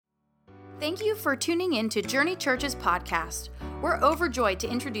Thank you for tuning in to Journey Church's podcast. We're overjoyed to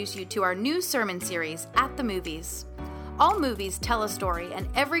introduce you to our new sermon series, At the Movies. All movies tell a story, and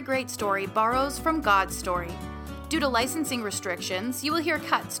every great story borrows from God's story. Due to licensing restrictions, you will hear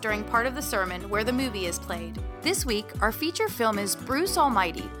cuts during part of the sermon where the movie is played. This week, our feature film is Bruce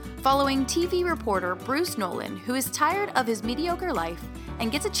Almighty, following TV reporter Bruce Nolan, who is tired of his mediocre life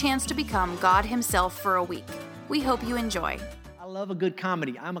and gets a chance to become God himself for a week. We hope you enjoy. I love a good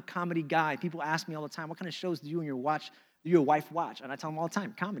comedy. I'm a comedy guy. People ask me all the time, what kind of shows do you and your wife watch? And I tell them all the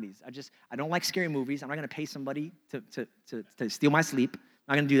time, comedies. I don't like scary movies. I'm not going to pay somebody to steal my sleep.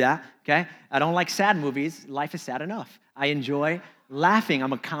 I'm not going to do that, okay? I don't like sad movies. Life is sad enough. I enjoy laughing.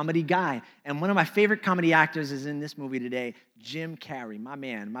 I'm a comedy guy. And one of my favorite comedy actors is in this movie today, Jim Carrey, my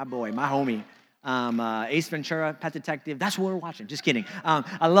man, my boy, my homie. Ace Ventura, Pet Detective, that's what we're watching. Just kidding.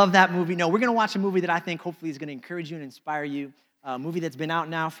 I love that movie. No, we're going to watch a movie that I think hopefully is going to encourage you and inspire you. A movie that's been out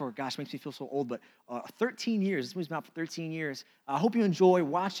now for, makes me feel so old, but 13 years. This movie's been out for 13 years. I hope you enjoy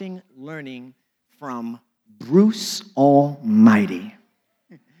watching, learning from Bruce Almighty.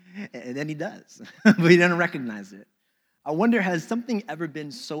 And then he does, but he doesn't recognize it. I wonder, has something ever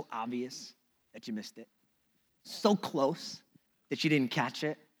been so obvious that you missed it? So close that you didn't catch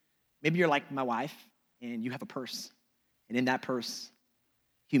it? Maybe you're like my wife, and you have a purse, and in that purse,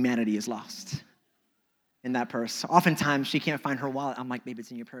 humanity is lost. In that purse. Oftentimes, she can't find her wallet. I'm like, babe,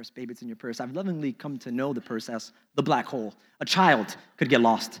 it's in your purse. Babe, it's in your purse. I've lovingly come to know the purse as the black hole. A child could get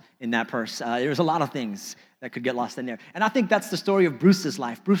lost in that purse. There's a lot of things that could get lost in there. And I think that's the story of Bruce's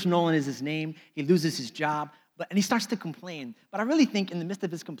life. Bruce Nolan is his name. He loses his job, and he starts to complain. But I really think in the midst of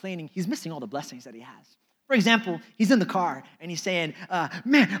his complaining, he's missing all the blessings that he has. For example, he's in the car, and he's saying,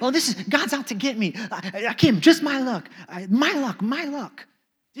 God's out to get me. I came, just my luck. My luck.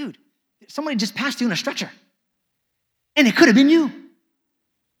 Dude, somebody just passed you in a stretcher, and it could have been you.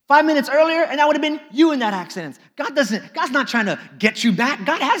 5 minutes earlier, and that would have been you in that accident. God's not trying to get you back.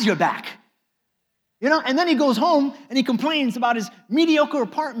 God has your back. You know, and then he goes home, and he complains about his mediocre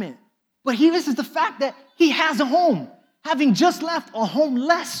apartment. But he misses the fact that he has a home, having just left a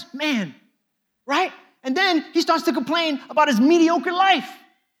homeless man, right? And then he starts to complain about his mediocre life.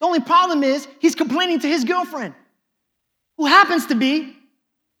 The only problem is he's complaining to his girlfriend, who happens to be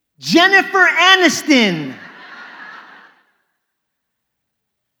Jennifer Aniston.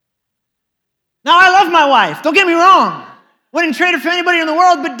 Now, I love my wife. Don't get me wrong. Wouldn't trade her for anybody in the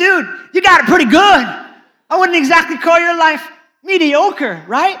world, but dude, you got it pretty good. I wouldn't exactly call your life mediocre,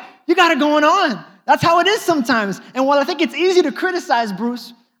 right? You got it going on. That's how it is sometimes. And while I think it's easy to criticize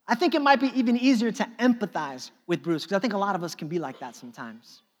Bruce, I think it might be even easier to empathize with Bruce, because I think a lot of us can be like that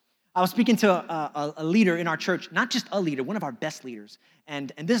sometimes. I was speaking to a leader in our church, not just a leader, one of our best leaders.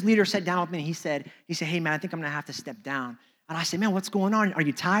 And this leader sat down with me, and he said, hey, man, I think I'm going to have to step down. And I said, man, what's going on? Are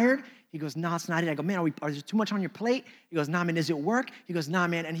you tired? He goes, no, it's not it. I go, man, are there too much on your plate? He goes, nah, man, is it work? He goes, nah,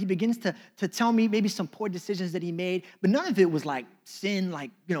 man. And he begins to tell me maybe some poor decisions that he made, but none of it was like sin,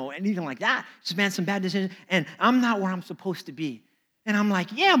 like, anything like that. Just, man, some bad decisions, and I'm not where I'm supposed to be. And I'm like,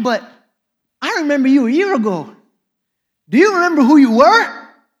 yeah, but I remember you a year ago. Do you remember who you were?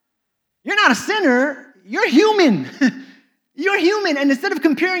 You're not a sinner. You're human. You're human. And instead of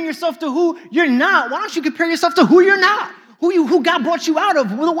comparing yourself to who you're not, why don't you compare yourself to who you're not? Who God brought you out of,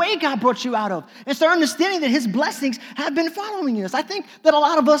 the way God brought you out of, and start understanding that his blessings have been following us. I think that a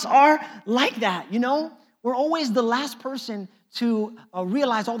lot of us are like that, We're always the last person to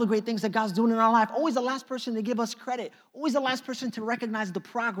realize all the great things that God's doing in our life. Always the last person to give us credit. Always the last person to recognize the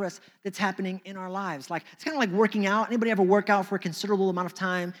progress that's happening in our lives. Like, it's kind of like working out. Anybody ever work out for a considerable amount of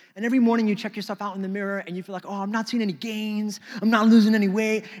time? And every morning you check yourself out in the mirror and you feel like, oh, I'm not seeing any gains. I'm not losing any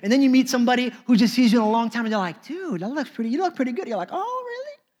weight. And then you meet somebody who just sees you in a long time and they're like, dude, you look pretty good. You're like, oh,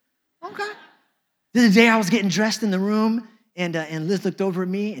 really? Okay. The other day I was getting dressed in the room and Liz looked over at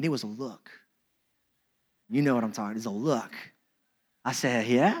me and it was a look. You know what I'm talking about. It's a look. I said,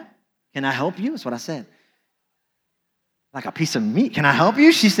 yeah, can I help you? That's what I said. Like a piece of meat. Can I help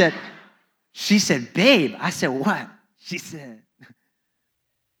you? She said, babe. I said, what? She said,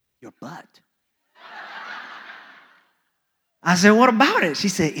 your butt. I said, what about it? She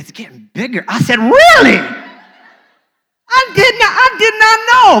said, it's getting bigger. I said, really? I did not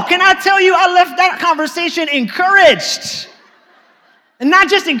know. Can I tell you, I left that conversation encouraged. And not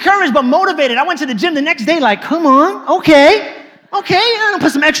just encouraged, but motivated. I went to the gym the next day like, come on, okay, I'm gonna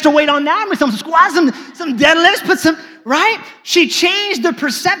put some extra weight on that, some squats, some deadlifts, right? She changed the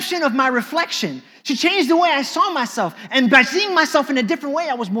perception of my reflection. She changed the way I saw myself. And by seeing myself in a different way,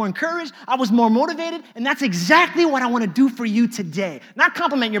 I was more encouraged, I was more motivated, and that's exactly what I want to do for you today. Not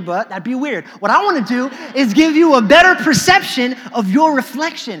compliment your butt, that'd be weird. What I want to do is give you a better perception of your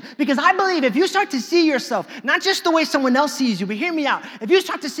reflection. Because I believe if you start to see yourself, not just the way someone else sees you, but hear me out, if you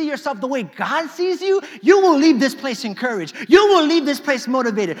start to see yourself the way God sees you, you will leave this place encouraged. You will leave this place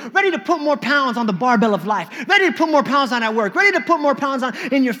motivated, ready to put more pounds on the barbell of life, ready to put more pounds on at work, ready to put more pounds on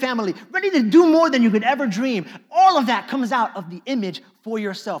in your family, ready to do more than you could ever dream. All of that comes out of the image for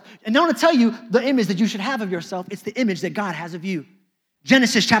yourself. And I want to tell you the image that you should have of yourself. It's the image that God has of you.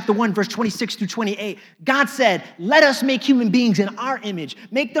 Genesis chapter 1, verse 26 through 28. God said, let us make human beings in our image,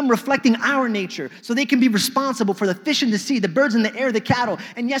 make them reflecting our nature so they can be responsible for the fish in the sea, the birds in the air, the cattle,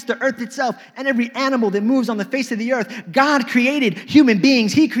 and yes, the earth itself, and every animal that moves on the face of the earth. God created human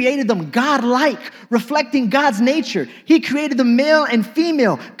beings. He created them God-like, reflecting God's nature. He created them male and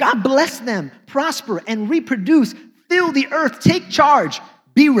female. God blessed them, prosper and reproduce, fill the earth, take charge,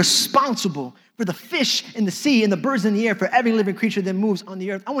 be responsible for the fish in the sea and the birds in the air, for every living creature that moves on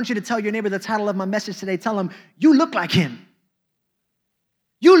the earth. I want you to tell your neighbor the title of my message today. Tell him, you look like him.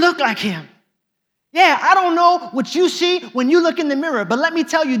 You look like him. Yeah, I don't know what you see when you look in the mirror, but let me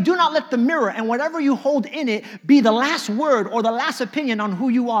tell you, do not let the mirror and whatever you hold in it be the last word or the last opinion on who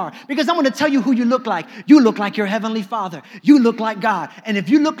you are. Because I'm going to tell you who you look like. You look like your heavenly Father. You look like God. And if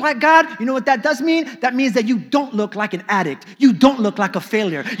you look like God, you know what that does mean? That means that you don't look like an addict. You don't look like a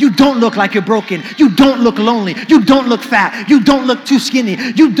failure. You don't look like you're broken. You don't look lonely. You don't look fat. You don't look too skinny.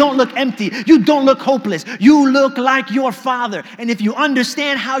 You don't look empty. You don't look hopeless. You look like your Father. And if you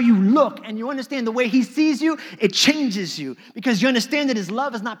understand how you look and you understand the way He sees you, it changes you because you understand that His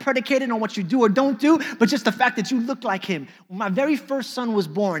love is not predicated on what you do or don't do, but just the fact that you look like Him. When my very first son was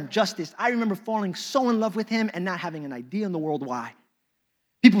born, Justice, I remember falling so in love with him and not having an idea in the world why.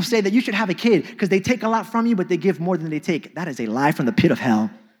 People say that you should have a kid because they take a lot from you, but they give more than they take. That is a lie from the pit of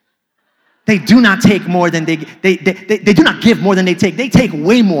hell. They do not take more than they do not give more than they take. They take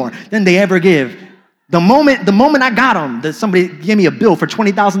way more than they ever give. The moment I got them, somebody gave me a bill for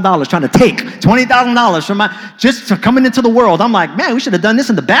 $20,000 trying to take $20,000 from just for coming into the world. I'm like, man, we should have done this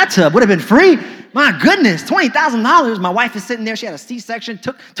in the bathtub. Would have been free. My goodness, $20,000. My wife is sitting there. She had a C-section,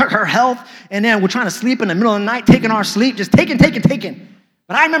 took her health, and then we're trying to sleep in the middle of the night, taking our sleep, just taking.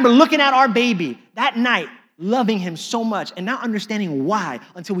 But I remember looking at our baby that night, loving him so much and not understanding why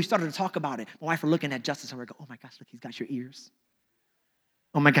until we started to talk about it. My wife were looking at Justice and we're going, oh my gosh, look, he's got your ears.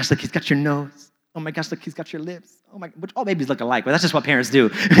 Oh my gosh, look, he's got your nose. Oh my gosh, look, he's got your lips. Oh my, which all babies look alike, but that's just what parents do.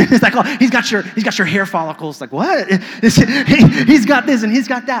 It's like, oh, he's got your hair follicles. Like, what? He's got this and he's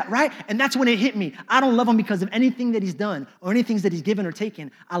got that, right? And that's when it hit me. I don't love him because of anything that he's done or anything that he's given or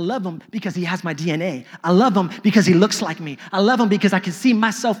taken. I love him because he has my DNA. I love him because he looks like me. I love him because I can see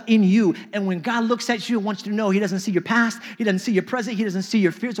myself in you. And when God looks at you and wants you to know He doesn't see your past, He doesn't see your present, He doesn't see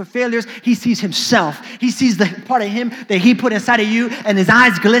your fears or failures. He sees Himself. He sees the part of Him that He put inside of you, and His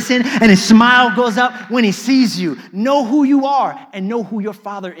eyes glisten and His smile goes up when He sees you. Know who you are and know who your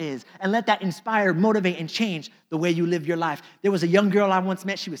Father is, and let that inspire, motivate, and change the way you live your life. There was a young girl I once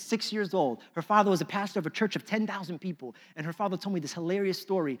met. She was 6 years old. Her father was a pastor of a church of 10,000 people, and her father told me this hilarious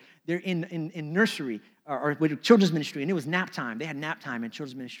story. They're in nursery or with children's ministry, and it was nap time. They had nap time in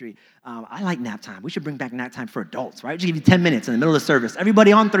children's ministry. I like nap time. We should bring back nap time for adults, right? Just give you 10 minutes in the middle of the service.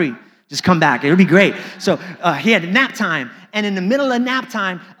 Everybody on 3. Just come back. It'll be great. So he had nap time. And in the middle of nap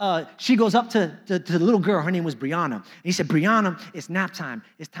time, she goes up to the little girl. Her name was Brianna. And he said, Brianna, it's nap time.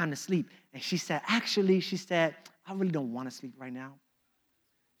 It's time to sleep. And she said, actually, I really don't want to sleep right now.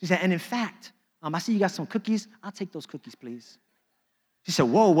 She said, and in fact, I see you got some cookies. I'll take those cookies, please. She said,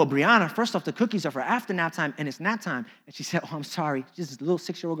 whoa, well, Brianna, first off, the cookies are for after nap time, and it's nap time. And she said, oh, I'm sorry. She's this little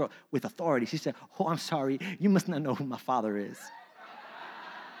 6-year-old girl with authority. She said, oh, I'm sorry. You must not know who my father is.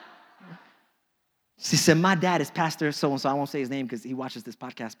 She said, my dad is Pastor so-and-so. I won't say his name because he watches this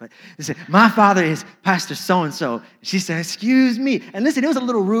podcast, but she said, my father is Pastor so-and-so. She said, excuse me. And listen, it was a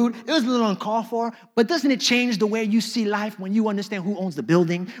little rude. It was a little uncalled for, but doesn't it change the way you see life when you understand who owns the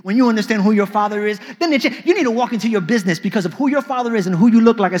building, when you understand who your father is? Then you need to walk into your business because of who your father is and who you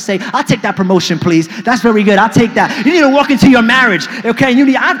look like and say, I'll take that promotion, please. That's very good. I'll take that. You need to walk into your marriage, okay?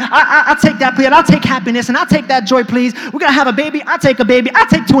 And I'll take that, please. I'll take happiness, and I'll take that joy, please. We're going to have a baby. I'll take a baby. I'll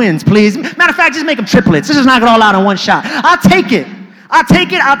take twins, please. Matter of fact, just make them triplets. Let's just knock it all out in one shot. I'll take it. I'll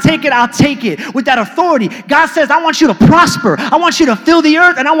take it. With that authority, God says, I want you to prosper. I want you to fill the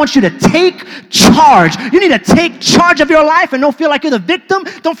earth, and I want you to take charge. You need to take charge of your life and don't feel like you're the victim.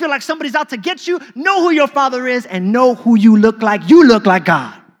 Don't feel like somebody's out to get you. Know who your Father is and know who you look like. You look like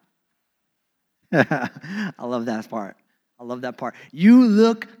God. I love that part. I love that part. You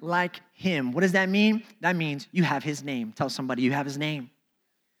look like him. What does that mean? That means you have his name. Tell somebody you have his name.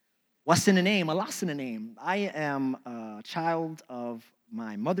 What's in a name? A lot's in a name. I am a child of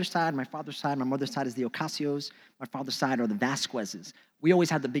my mother's side, my father's side. My mother's side is the Ocasios. My father's side are the Vasquezes. We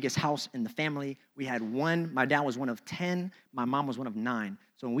always had the biggest house in the family. We had one. My dad was one of 10. My mom was one of 9.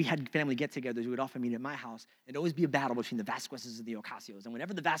 So when we had family get-togethers, we would often meet at my house. It'd always be a battle between the Vasquezes and the Ocasios. And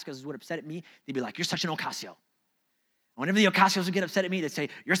whenever the Vasquezes would upset at me, they'd be like, "You're such an Ocasio." Whenever the Ocasios would get upset at me, they'd say,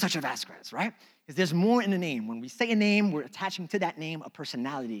 "You're such a Vasquez," right? Because there's more in a name. When we say a name, we're attaching to that name a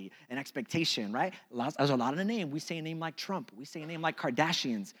personality, an expectation, right? There's a lot in a name. We say a name like Trump. We say a name like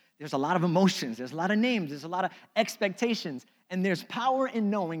Kardashians. There's a lot of emotions. There's a lot of names. There's a lot of expectations. And there's power in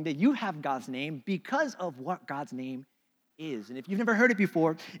knowing that you have God's name because of what God's name is. And if you've never heard it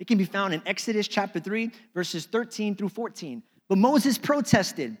before, it can be found in Exodus chapter 3, verses 13 through 14. But Moses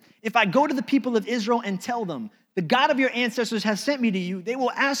protested, "If I go to the people of Israel and tell them, 'The God of your ancestors has sent me to you,' they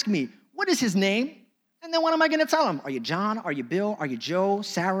will ask me, 'What is his name?' And then what am I going to tell them? Are you John? Are you Bill? Are you Joe?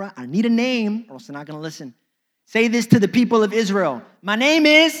 Sarah? I need a name, or else they're not going to listen. Say this to the people of Israel. My name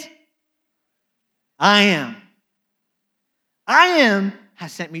is I Am. I Am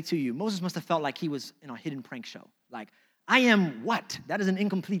has sent me to you." Moses must have felt like he was in a hidden prank show. Like, I am what? That is an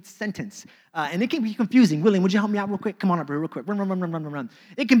incomplete sentence. And it can be confusing. William, would you help me out real quick? Come on up here real quick. Run.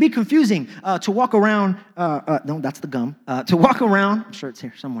 It can be confusing to walk around. No, that's the gum. To walk around. I'm sure it's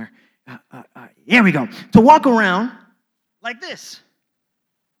here somewhere. Here we go. To walk around like this.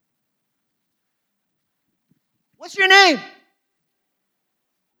 What's your name?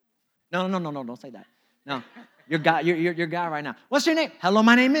 No, don't say that. No, your guy right now. What's your name? Hello,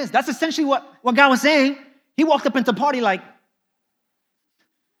 my name is. That's essentially what God was saying. He walked up into the party like,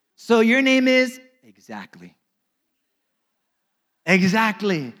 "So your name is?" Exactly.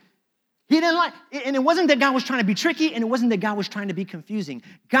 He didn't like, and it wasn't that God was trying to be tricky, and it wasn't that God was trying to be confusing.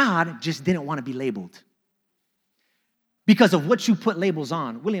 God just didn't want to be labeled because of what you put labels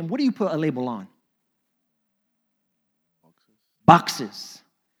on. William, what do you put a label on? Boxes.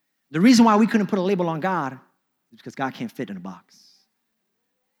 The reason why we couldn't put a label on God is because God can't fit in a box.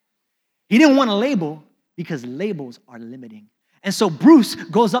 He didn't want a label because labels are limiting. And so Bruce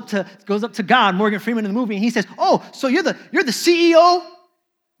goes up to God, Morgan Freeman in the movie, and he says, "Oh, so you're the CEO?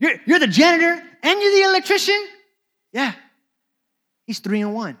 You're the janitor and you're the electrician?" Yeah. He's 3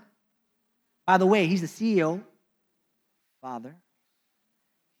 in 1. By the way, he's the CEO, father.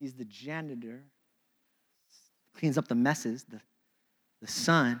 He's the janitor, cleans up the messes, the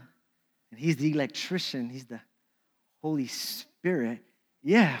son. And he's the electrician. He's the Holy Spirit.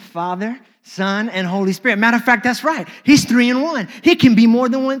 Yeah, Father, Son, and Holy Spirit. Matter of fact, that's right. He's 3 in 1. He can be more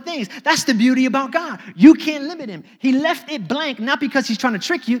than one thing. That's the beauty about God. You can't limit him. He left it blank, not because he's trying to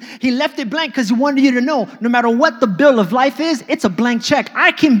trick you. He left it blank because he wanted you to know, no matter what the bill of life is, it's a blank check.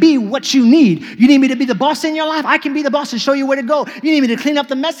 I can be what you need. You need me to be the boss in your life? I can be the boss and show you where to go. You need me to clean up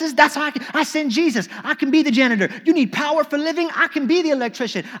the messes? That's how I send Jesus. I can be the janitor. You need power for living? I can be the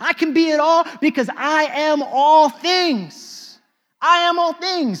electrician. I can be it all because I am all things. I am all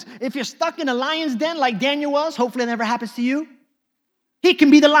things. If you're stuck in a lion's den like Daniel was, hopefully that never happens to you, he can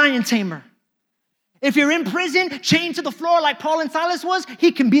be the lion tamer. If you're in prison, chained to the floor like Paul and Silas was,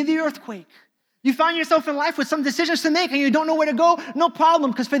 he can be the earthquake. You find yourself in life with some decisions to make and you don't know where to go, no problem,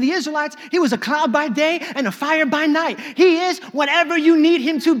 because for the Israelites, he was a cloud by day and a fire by night. He is whatever you need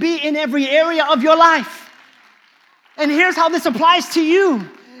him to be in every area of your life. And here's how this applies to you.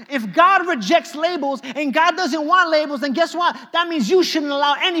 If God rejects labels and God doesn't want labels, then guess what? That means you shouldn't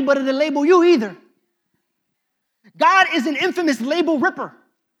allow anybody to label you either. God is an infamous label ripper.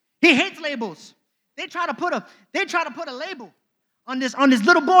 He hates labels. They try to put a label on this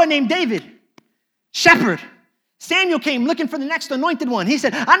little boy named David, shepherd. Samuel came looking for the next anointed one. He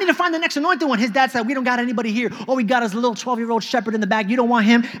said, "I need to find the next anointed one." His dad said, "We don't got anybody here. All we got is a little 12-year-old shepherd in the back. You don't want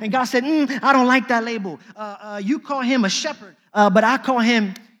him?" And God said, "I don't like that label. You call him a shepherd, but I call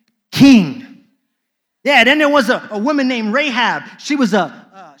him king." Yeah, then there was a woman named Rahab. She was a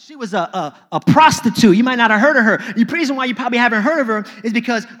prostitute. You might not have heard of her. The reason why you probably haven't heard of her is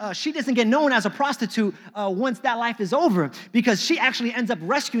because she doesn't get known as a prostitute once that life is over, because she actually ends up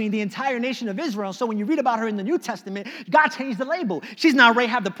rescuing the entire nation of Israel. So when you read about her in the New Testament, God changed the label. She's not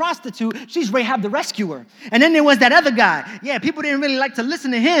Rahab the prostitute. She's Rahab the rescuer. And then there was that other guy. Yeah, people didn't really like to listen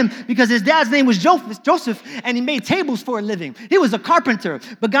to him because his dad's name was Joseph, and he made tables for a living. He was a carpenter.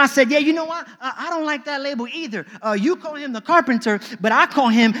 But God said, "Yeah, you know what? I don't like that label either. You call him the carpenter, but I call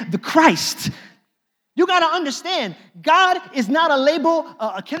him the Christ." You got to understand, God is not a label,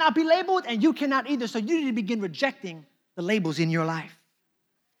 cannot be labeled, and you cannot either. So you need to begin rejecting the labels in your life.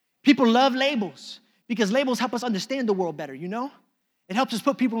 People love labels Because labels help us understand the world better, you know? It helps us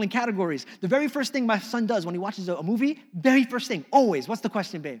put people in categories. The very first thing my son does when he watches a movie, very first thing, always, what's the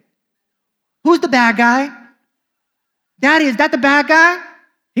question, babe? Who's the bad guy? Daddy, is that the bad guy?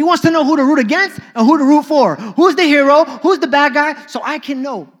 He wants to know who to root against and who to root for. Who's the hero? Who's the bad guy? So I can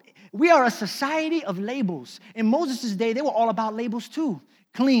know. We are a society of labels. In Moses' day, they were all about labels too.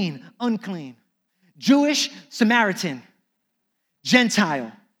 Clean, unclean. Jewish, Samaritan.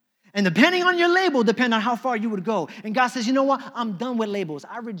 Gentile. And depending on your label, depend on how far you would go. And God says, you know what? I'm done with labels.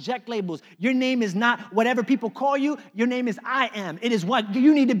 I reject labels. Your name is not whatever people call you. Your name is I am. It is what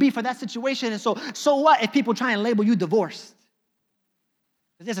you need to be for that situation. And so what if people try and label you divorced?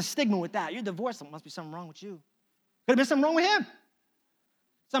 There's a stigma with that. You're divorced. There must be something wrong with you. Could have been something wrong with him.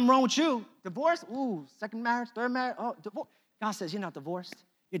 Something wrong with you. Divorce? Ooh, second marriage, third marriage. Oh, divorce. God says, you're not divorced.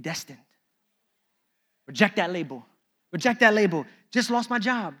 You're destined. Reject that label. Reject that label. Just lost my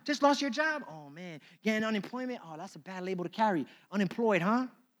job. Just lost your job? Oh, man. Getting unemployment? Oh, that's a bad label to carry. Unemployed, huh?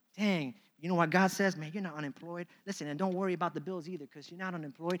 Dang. You know what God says? Man, you're not unemployed. Listen, and don't worry about the bills either because you're not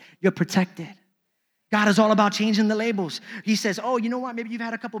unemployed. You're protected. God is all about changing the labels. He says, oh, you know what? Maybe you've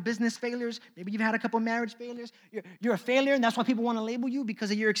had a couple business failures. Maybe you've had a couple marriage failures. You're a failure, and that's why people want to label you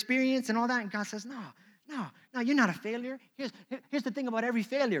because of your experience and all that. And God says, no, you're not a failure. Here's the thing about every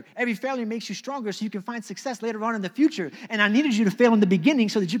failure. Every failure makes you stronger so you can find success later on in the future. And I needed you to fail in the beginning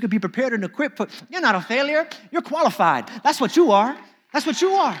so that you could be prepared and equipped. You're not a failure. You're qualified. That's what you are. That's what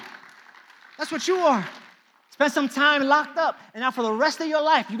you are. That's what you are. Spend some time locked up, and now for the rest of your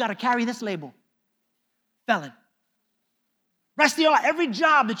life, you got to carry this label. Felon. Rest of your life, every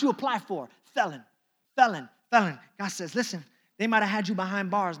job that you apply for, felon, felon, felon. God says, listen, they might have had you behind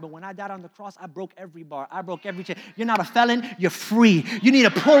bars, but when I died on the cross, I broke every bar. I broke every chain. You're not a felon. You're free. You need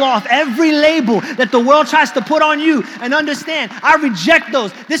to pull off every label that the world tries to put on you and understand, I reject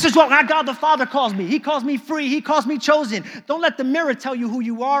those. This is what my God the Father calls me. He calls me free. He calls me chosen. Don't let the mirror tell you who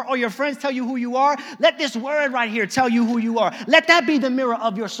you are or your friends tell you who you are. Let this word right here tell you who you are. Let that be the mirror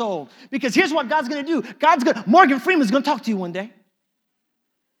of your soul. Because here's what God's going to do. Morgan Freeman's going to talk to you one day.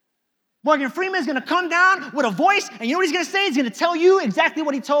 Morgan Freeman's going to come down with a voice, and you know what he's going to say? He's going to tell you exactly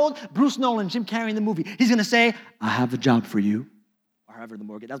what he told Bruce Nolan, Jim Carrey in the movie. He's going to say, I have a job for you. Or however the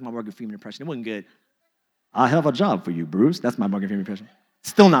Morgan, that was my Morgan Freeman impression. It wasn't good. I have a job for you, Bruce. That's my Morgan Freeman impression.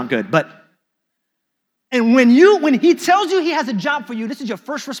 Still not good, but, and when he tells you he has a job for you, this is your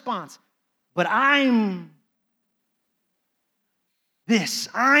first response. But I'm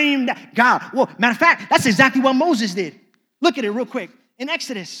that. God. Well, matter of fact, that's exactly what Moses did. Look at it real quick. In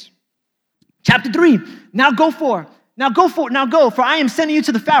Exodus. Chapter 3, now go, for I am sending you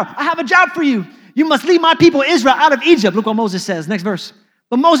to the Pharaoh. I have a job for you. You must lead my people Israel out of Egypt. Look what Moses says, next verse.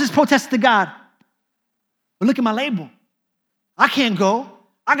 But Moses protested to God. But look at my label. I can't go.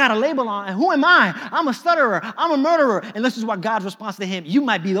 I got a label on. And who am I? I'm a stutterer. I'm a murderer. And this is what God's response to him. You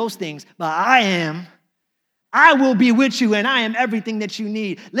might be those things, but I will be with you, and I am everything that you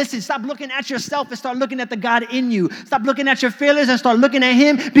need. Listen, stop looking at yourself and start looking at the God in you. Stop looking at your failures and start looking at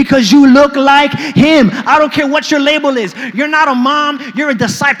him because you look like him. I don't care what your label is. You're not a mom. You're a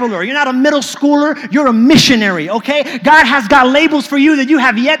discipler. You're not a middle schooler. You're a missionary, okay? God has got labels for you that you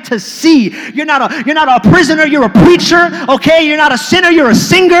have yet to see. You're not a prisoner. You're a preacher, okay? You're not a sinner. You're a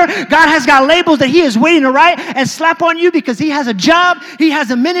singer. God has got labels that he is waiting to write and slap on you because he has a job, he has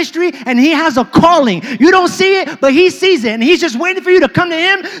a ministry, and he has a calling. You don't see it, but he sees it, and he's just waiting for you to come to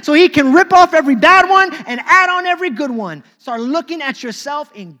him so he can rip off every bad one and add on every good one. Start looking at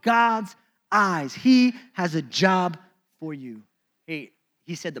yourself in God's eyes. He has a job for you. Hey,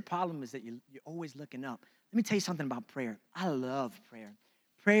 he said the problem is that you're always looking up. Let me tell you something about prayer. I love prayer.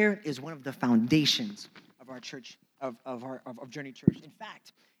 Prayer is one of the foundations of our church, of Journey Church. In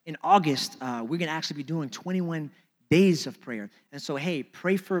fact, in August, we're going to actually be doing 21 days of prayer. And so, hey,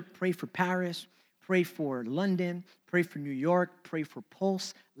 pray for Paris. Pray for London, pray for New York, pray for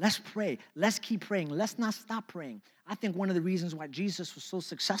Pulse. Let's pray. Let's keep praying. Let's not stop praying. I think one of the reasons why Jesus was so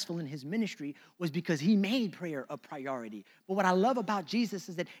successful in his ministry was because he made prayer a priority. But what I love about Jesus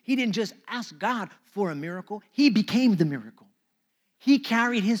is that he didn't just ask God for a miracle. He became the miracle. He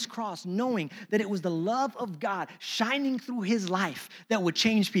carried his cross knowing that it was the love of God shining through his life that would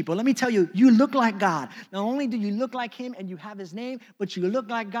change people. Let me tell you, you look like God. Not only do you look like him and you have his name, but you look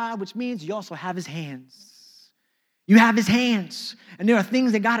like God, which means you also have his hands. You have his hands. And there are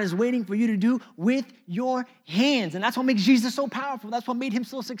things that God is waiting for you to do with your hands. And that's what makes Jesus so powerful. That's what made him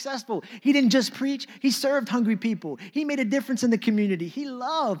so successful. He didn't just preach. He served hungry people. He made a difference in the community. He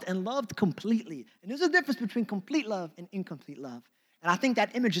loved and loved completely. And there's a difference between complete love and incomplete love. And I think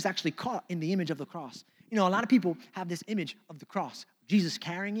that image is actually caught in the image of the cross. You know, a lot of people have this image of the cross. Jesus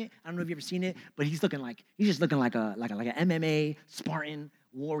carrying it. I don't know if you've ever seen it, but he's just looking like an MMA Spartan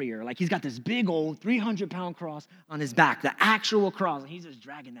warrior. Like he's got this big old 300-pound cross on his back, the actual cross, and he's just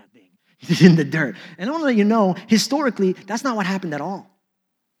dragging that thing. He's in the dirt. And I want to let you know, historically, that's not what happened at all.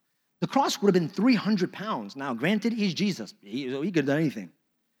 The cross would have been 300 pounds. Now, granted, he's Jesus. He could have done anything.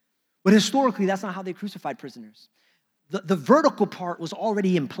 But historically, that's not how they crucified prisoners. The vertical part was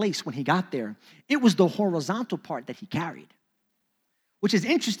already in place when he got there. It was the horizontal part that he carried, which is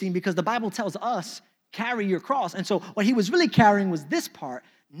interesting because the Bible tells us, carry your cross. And so what he was really carrying was this part,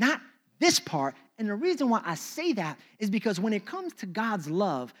 not this part. And the reason why I say that is because when it comes to God's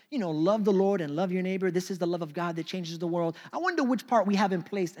love, love the Lord and love your neighbor. This is the love of God that changes the world. I wonder which part we have in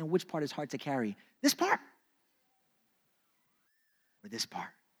place and which part is hard to carry. This part or this part?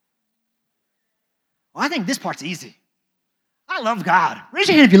 Well, I think this part's easy. I love God. Raise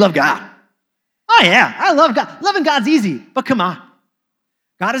your hand if you love God. Oh, yeah, I love God. Loving God's easy, but come on.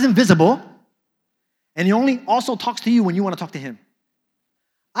 God is invisible, and he only also talks to you when you want to talk to him.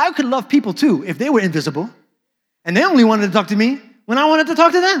 I could love people too if they were invisible, and they only wanted to talk to me when I wanted to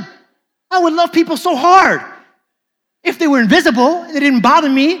talk to them. I would love people so hard. If they were invisible and they didn't bother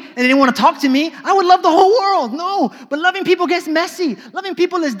me and they didn't want to talk to me, I would love the whole world. No, but loving people gets messy. Loving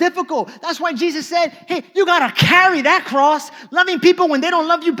people is difficult. That's why Jesus said, hey, you got to carry that cross. Loving people when they don't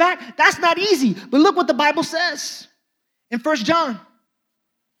love you back, that's not easy. But look what the Bible says in 1 John.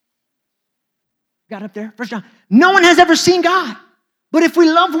 Got up there? 1 John. No one has ever seen God. But if we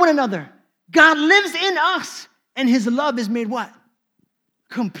love one another, God lives in us and his love is made what?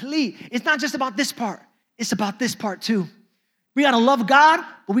 Complete. It's not just about this part. It's about this part too. We got to love God,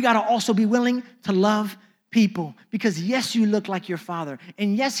 but we got to also be willing to love people. Because yes, you look like your father.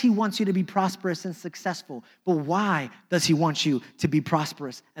 And yes, he wants you to be prosperous and successful. But why does he want you to be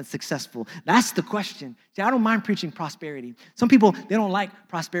prosperous and successful? That's the question. See, I don't mind preaching prosperity. Some people, they don't like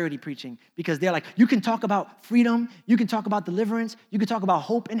prosperity preaching because they're like, you can talk about freedom, you can talk about deliverance, you can talk about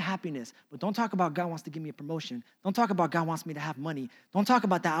hope and happiness, but don't talk about God wants to give me a promotion. Don't talk about God wants me to have money. Don't talk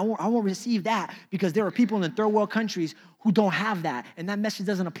about that. I won't receive that because there are people in the third world countries who don't have that, and that message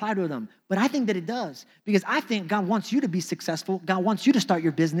doesn't apply to them. But I think that it does, because I think God wants you to be successful. God wants you to start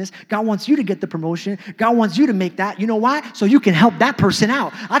your business. God wants you to get the promotion. God wants you to make that. You know why? So you can help that person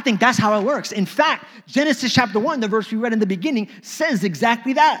out. I think that's how it works. In fact, Genesis chapter 1, the verse we read in the beginning, says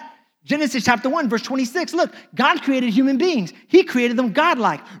exactly that. Genesis chapter 1, verse 26. Look, God created human beings. He created them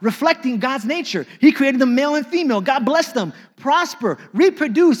godlike, reflecting God's nature. He created them male and female. God blessed them. Prosper,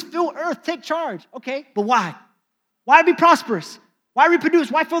 reproduce, fill earth, take charge. Okay, but why? Why be prosperous? Why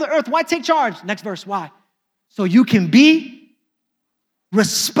reproduce? Why fill the earth? Why take charge? Next verse, why? So you can be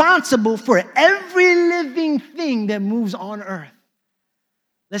responsible for every living thing that moves on earth.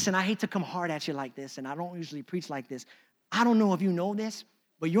 Listen, I hate to come hard at you like this, and I don't usually preach like this. I don't know if you know this,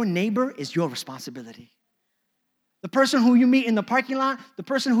 but your neighbor is your responsibility. The person who you meet in the parking lot, the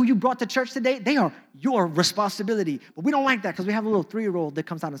person who you brought to church today, they are your responsibility. But we don't like that because we have a little 3-year-old that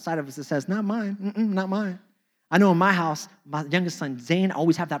comes out inside of us that says, not mine, not mine. I know in my house, my youngest son, Zane, I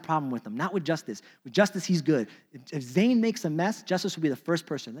always have that problem with him. Not with Justice. With Justice, he's good. If Zane makes a mess, Justice will be the first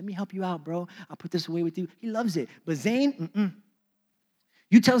person. Let me help you out, bro. I'll put this away with you. He loves it. But Zane,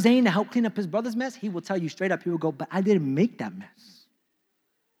 You tell Zane to help clean up his brother's mess, he will tell you straight up, he will go, but I didn't make that mess.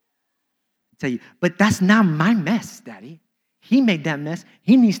 I tell you, but that's not my mess, Daddy. He made that mess.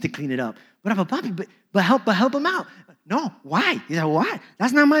 He needs to clean it up. But I'm a puppy, but help him out. No, why? He's like, why?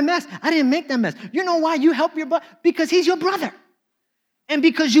 That's not my mess. I didn't make that mess. You know why you help your brother? Because he's your brother. And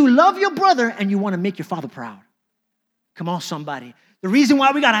because you love your brother and you want to make your father proud. Come on, somebody. The reason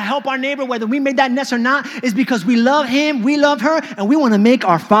why we got to help our neighbor, whether we made that mess or not, is because we love him, we love her, and we want to make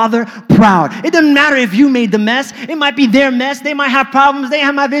our father proud. It doesn't matter if you made the mess. It might be their mess. They might have problems. They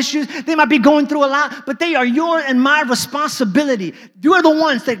might have issues. They might be going through a lot, but they are your and my responsibility. You are the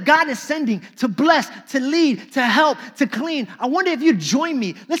ones that God is sending to bless, to lead, to help, to clean. I wonder if you'd join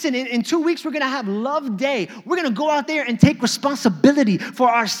me. Listen, in 2 weeks, we're going to have Love Day. We're going to go out there and take responsibility for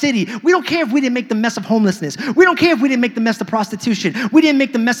our city. We don't care if we didn't make the mess of homelessness. We don't care if we didn't make the mess of prostitution. We didn't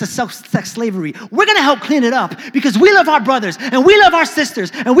make the mess of sex slavery. We're going to help clean it up because we love our brothers and we love our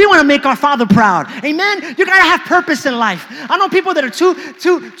sisters and we want to make our Father proud. Amen? You got to have purpose in life. I know people that are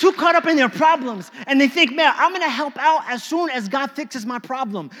too caught up in their problems and they think, man, I'm going to help out as soon as God fixes my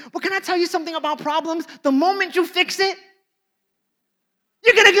problem. But can I tell you something about problems? The moment you fix it,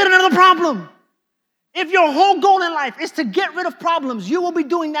 you're going to get another problem. If your whole goal in life is to get rid of problems, you will be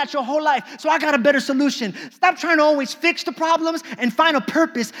doing that your whole life. So I got a better solution. Stop trying to always fix the problems and find a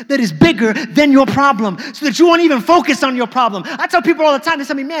purpose that is bigger than your problem so that you won't even focus on your problem. I tell people all the time, they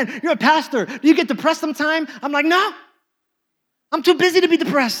tell me, man, you're a pastor. Do you get depressed sometime? I'm like, no. I'm too busy to be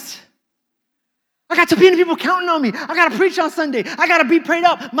depressed. I got too many people counting on me. I got to preach on Sunday. I got to be prayed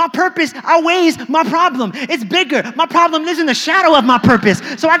up. My purpose outweighs my problem. It's bigger. My problem lives in the shadow of my purpose.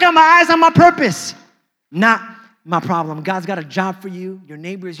 So I got my eyes on my purpose, not my problem. God's got a job for you. Your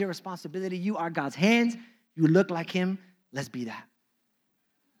neighbor is your responsibility. You are God's hands. You look like him. Let's be that.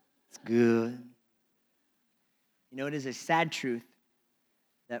 It's good. You know, it is a sad truth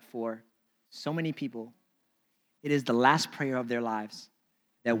that for so many people, it is the last prayer of their lives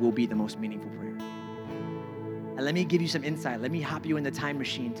that will be the most meaningful prayer. And let me give you some insight. Let me hop you in the time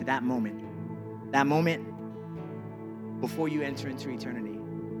machine to that moment before you enter into eternity.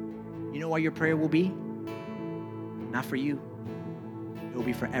 You know what your prayer will be? Not for you. It will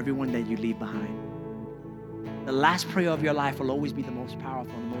be for everyone that you leave behind. The last prayer of your life will always be the most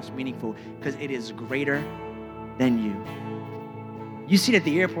powerful and the most meaningful because it is greater than you. You see it at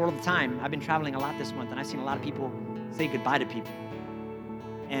the airport all the time. I've been traveling a lot this month, and I've seen a lot of people say goodbye to people.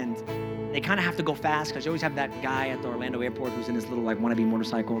 And they kind of have to go fast because you always have that guy at the Orlando airport who's in his little wannabe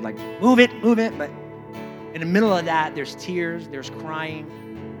motorcycle, move it. But in the middle of that, there's tears, there's crying.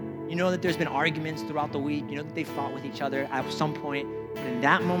 You know that there's been arguments throughout the week. You know that they fought with each other at some point. But in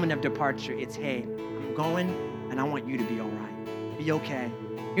that moment of departure, it's, hey, I'm going, and I want you to be all right. Be okay.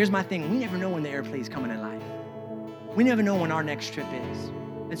 Here's my thing. We never know when the airplane's coming in life. We never know when our next trip is.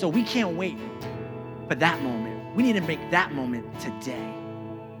 And so we can't wait for that moment. We need to make that moment today.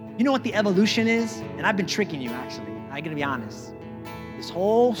 You know what the evolution is? And I've been tricking you, actually. I'm going to be honest. This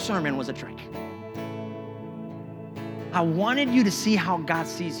whole sermon was a trick. I wanted you to see how God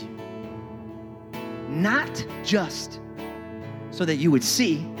sees you. Not just so that you would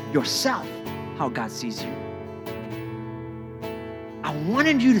see yourself how God sees you. I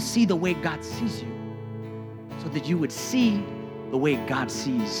wanted you to see the way God sees you so that you would see the way God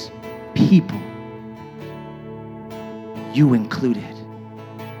sees people, you included.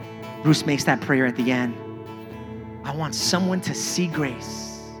 Bruce makes that prayer at the end. I want someone to see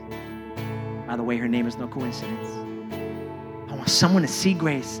Grace. By the way, her name is no coincidence. I want someone to see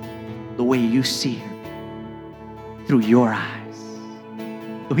Grace the way you see her, through your eyes.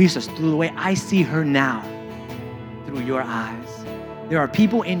 So he says, through the way I see her now, through your eyes. There are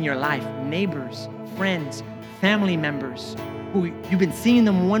people in your life, neighbors, friends, family members, who you've been seeing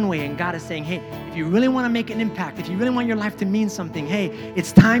them one way, and God is saying, hey, if you really want to make an impact, if you really want your life to mean something, hey,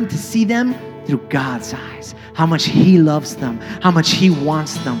 it's time to see them through God's eyes. How much he loves them, how much he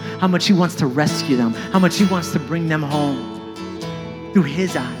wants them, how much he wants to rescue them, how much he wants to bring them home through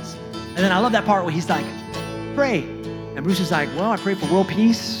his eyes. And then I love that part where he's like, pray. And Bruce is like, well, I pray for world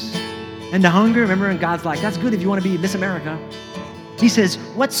peace and the hunger. Remember, and God's like, that's good if you want to be Miss America. He says,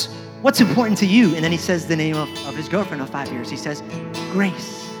 what's important to you? And then he says the name of his girlfriend of 5 years. He says,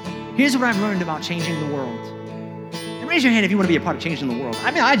 Grace. Here's what I've learned about changing the world. And raise your hand if you want to be a part of changing the world. I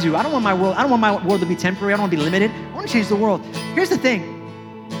mean, I do. I don't want my world to be temporary. I don't want to be limited. I want to change the world. Here's the thing.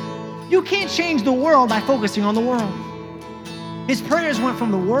 You can't change the world by focusing on the world. His prayers went from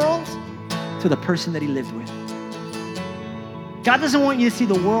the world to the person that he lived with. God doesn't want you to see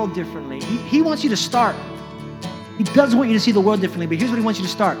the world differently. He wants you to start. He does want you to see the world differently, but here's what he wants you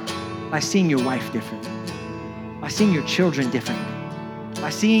to start. By seeing your wife differently. By seeing your children differently. By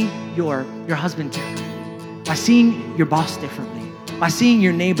seeing your husband differently. By seeing your boss differently. By seeing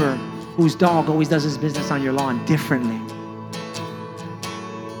your neighbor whose dog always does his business on your lawn differently.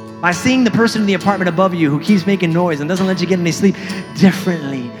 By seeing the person in the apartment above you who keeps making noise and doesn't let you get any sleep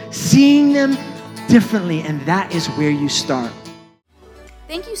differently. Seeing them differently, and that is where you start.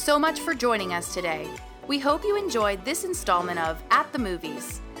 Thank you so much for joining us today. We hope you enjoyed this installment of At the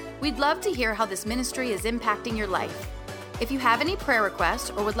Movies. We'd love to hear how this ministry is impacting your life. If you have any prayer requests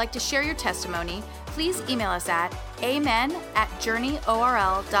or would like to share your testimony, please email us at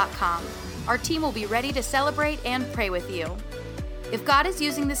amen@journeyorl.com. Our team will be ready to celebrate and pray with you. If God is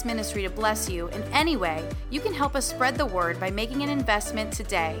using this ministry to bless you in any way, you can help us spread the word by making an investment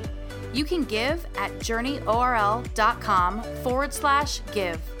today. You can give at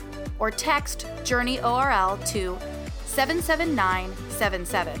journeyorl.com/give or text JourneyORL to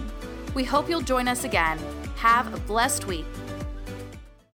 77977. We hope you'll join us again. Have a blessed week.